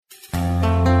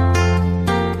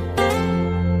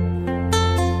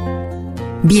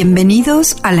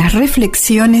Bienvenidos a las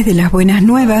Reflexiones de las Buenas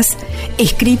Nuevas,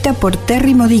 escrita por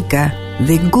Terry Modica,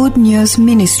 de Good News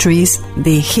Ministries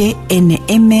de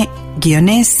gnm-es.org.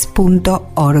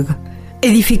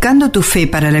 Edificando tu fe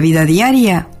para la vida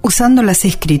diaria usando las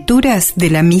escrituras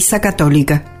de la Misa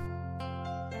Católica.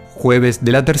 Jueves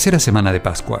de la tercera semana de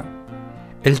Pascua.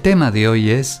 El tema de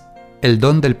hoy es el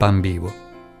don del pan vivo.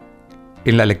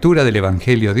 En la lectura del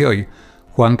Evangelio de hoy,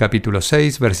 Juan capítulo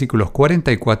 6, versículos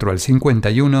 44 al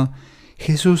 51,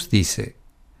 Jesús dice: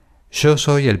 Yo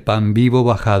soy el pan vivo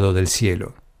bajado del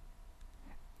cielo.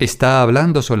 ¿Está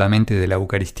hablando solamente de la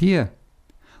Eucaristía?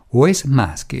 ¿O es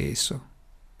más que eso?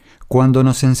 Cuando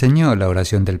nos enseñó la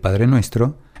oración del Padre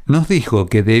Nuestro, nos dijo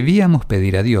que debíamos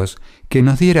pedir a Dios que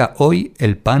nos diera hoy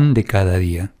el pan de cada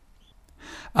día.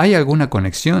 ¿Hay alguna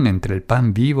conexión entre el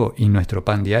pan vivo y nuestro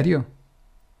pan diario?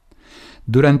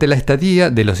 Durante la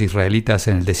estadía de los israelitas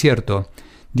en el desierto,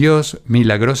 Dios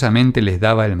milagrosamente les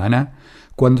daba el maná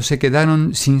cuando se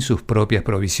quedaron sin sus propias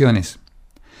provisiones.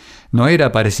 No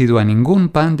era parecido a ningún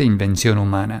pan de invención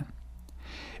humana.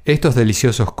 Estos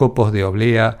deliciosos copos de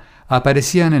oblea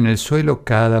aparecían en el suelo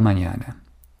cada mañana.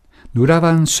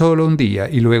 Duraban solo un día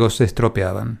y luego se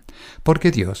estropeaban,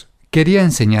 porque Dios quería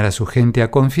enseñar a su gente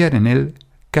a confiar en Él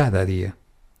cada día.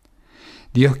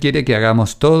 Dios quiere que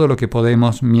hagamos todo lo que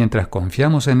podemos mientras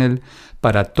confiamos en Él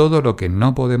para todo lo que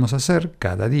no podemos hacer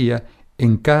cada día,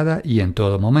 en cada y en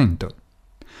todo momento.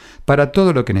 Para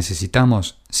todo lo que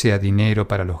necesitamos, sea dinero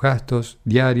para los gastos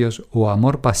diarios o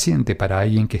amor paciente para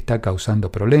alguien que está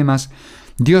causando problemas,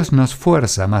 Dios nos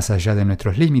fuerza más allá de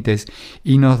nuestros límites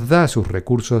y nos da sus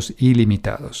recursos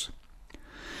ilimitados.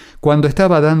 Cuando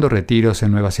estaba dando retiros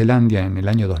en Nueva Zelanda en el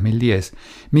año 2010,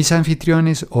 mis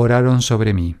anfitriones oraron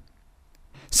sobre mí.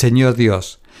 Señor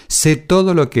Dios, sé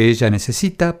todo lo que ella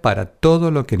necesita para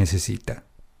todo lo que necesita.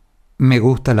 Me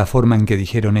gusta la forma en que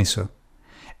dijeron eso.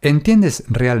 ¿Entiendes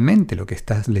realmente lo que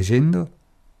estás leyendo?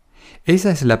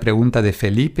 Esa es la pregunta de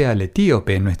Felipe al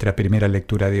etíope en nuestra primera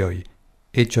lectura de hoy.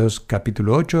 Hechos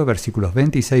capítulo 8, versículos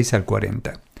 26 al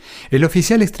 40. El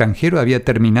oficial extranjero había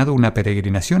terminado una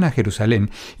peregrinación a Jerusalén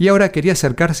y ahora quería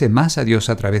acercarse más a Dios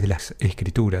a través de las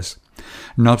Escrituras.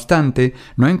 No obstante,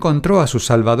 no encontró a su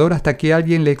Salvador hasta que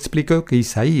alguien le explicó que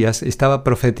Isaías estaba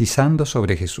profetizando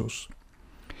sobre Jesús.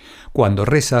 Cuando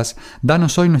rezas,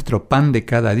 danos hoy nuestro pan de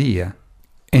cada día.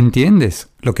 ¿Entiendes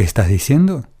lo que estás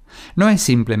diciendo? No es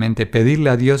simplemente pedirle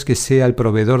a Dios que sea el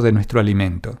proveedor de nuestro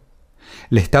alimento.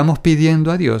 Le estamos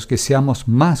pidiendo a Dios que seamos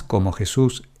más como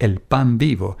Jesús, el pan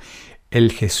vivo,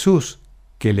 el Jesús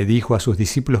que le dijo a sus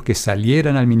discípulos que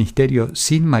salieran al ministerio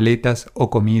sin maletas o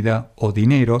comida o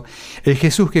dinero, el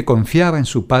Jesús que confiaba en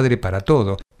su Padre para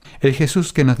todo, el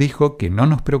Jesús que nos dijo que no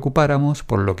nos preocupáramos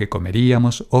por lo que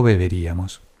comeríamos o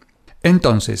beberíamos.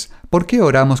 Entonces, ¿por qué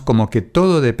oramos como que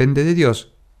todo depende de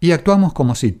Dios y actuamos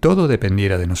como si todo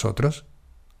dependiera de nosotros?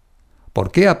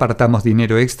 ¿Por qué apartamos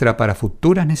dinero extra para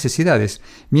futuras necesidades,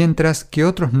 mientras que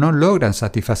otros no logran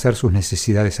satisfacer sus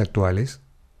necesidades actuales?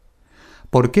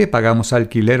 ¿Por qué pagamos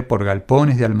alquiler por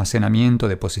galpones de almacenamiento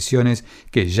de posesiones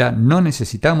que ya no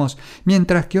necesitamos,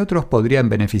 mientras que otros podrían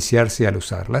beneficiarse al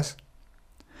usarlas?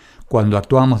 Cuando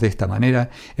actuamos de esta manera,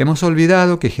 hemos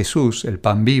olvidado que Jesús, el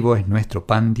pan vivo, es nuestro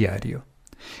pan diario.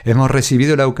 Hemos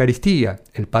recibido la Eucaristía,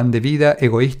 el pan de vida,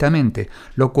 egoístamente,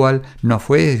 lo cual no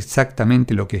fue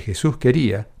exactamente lo que Jesús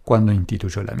quería cuando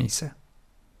instituyó la misa.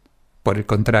 Por el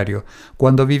contrario,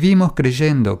 cuando vivimos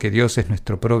creyendo que Dios es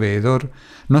nuestro proveedor,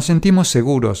 nos sentimos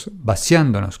seguros,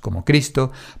 vaciándonos como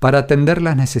Cristo para atender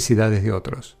las necesidades de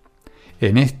otros.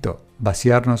 En esto,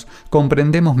 vaciarnos,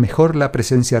 comprendemos mejor la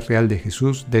presencia real de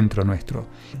Jesús dentro nuestro,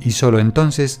 y solo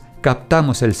entonces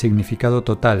captamos el significado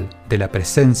total de la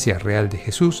presencia real de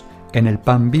Jesús en el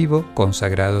pan vivo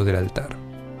consagrado del altar.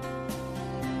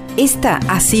 Esta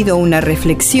ha sido una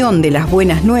reflexión de las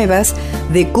Buenas Nuevas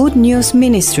de Good News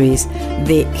Ministries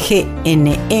de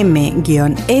gnm-es.org.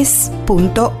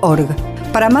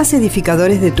 Para más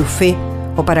edificadores de tu fe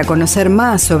o para conocer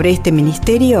más sobre este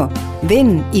ministerio,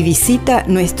 ven y visita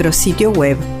nuestro sitio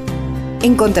web.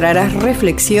 Encontrarás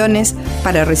reflexiones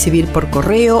para recibir por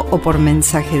correo o por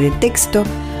mensaje de texto,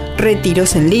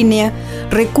 retiros en línea,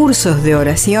 recursos de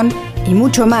oración y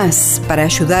mucho más para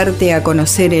ayudarte a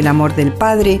conocer el amor del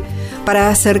Padre, para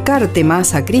acercarte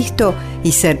más a Cristo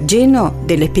y ser lleno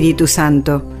del Espíritu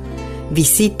Santo.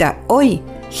 Visita hoy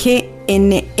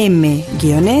gnm-es.org.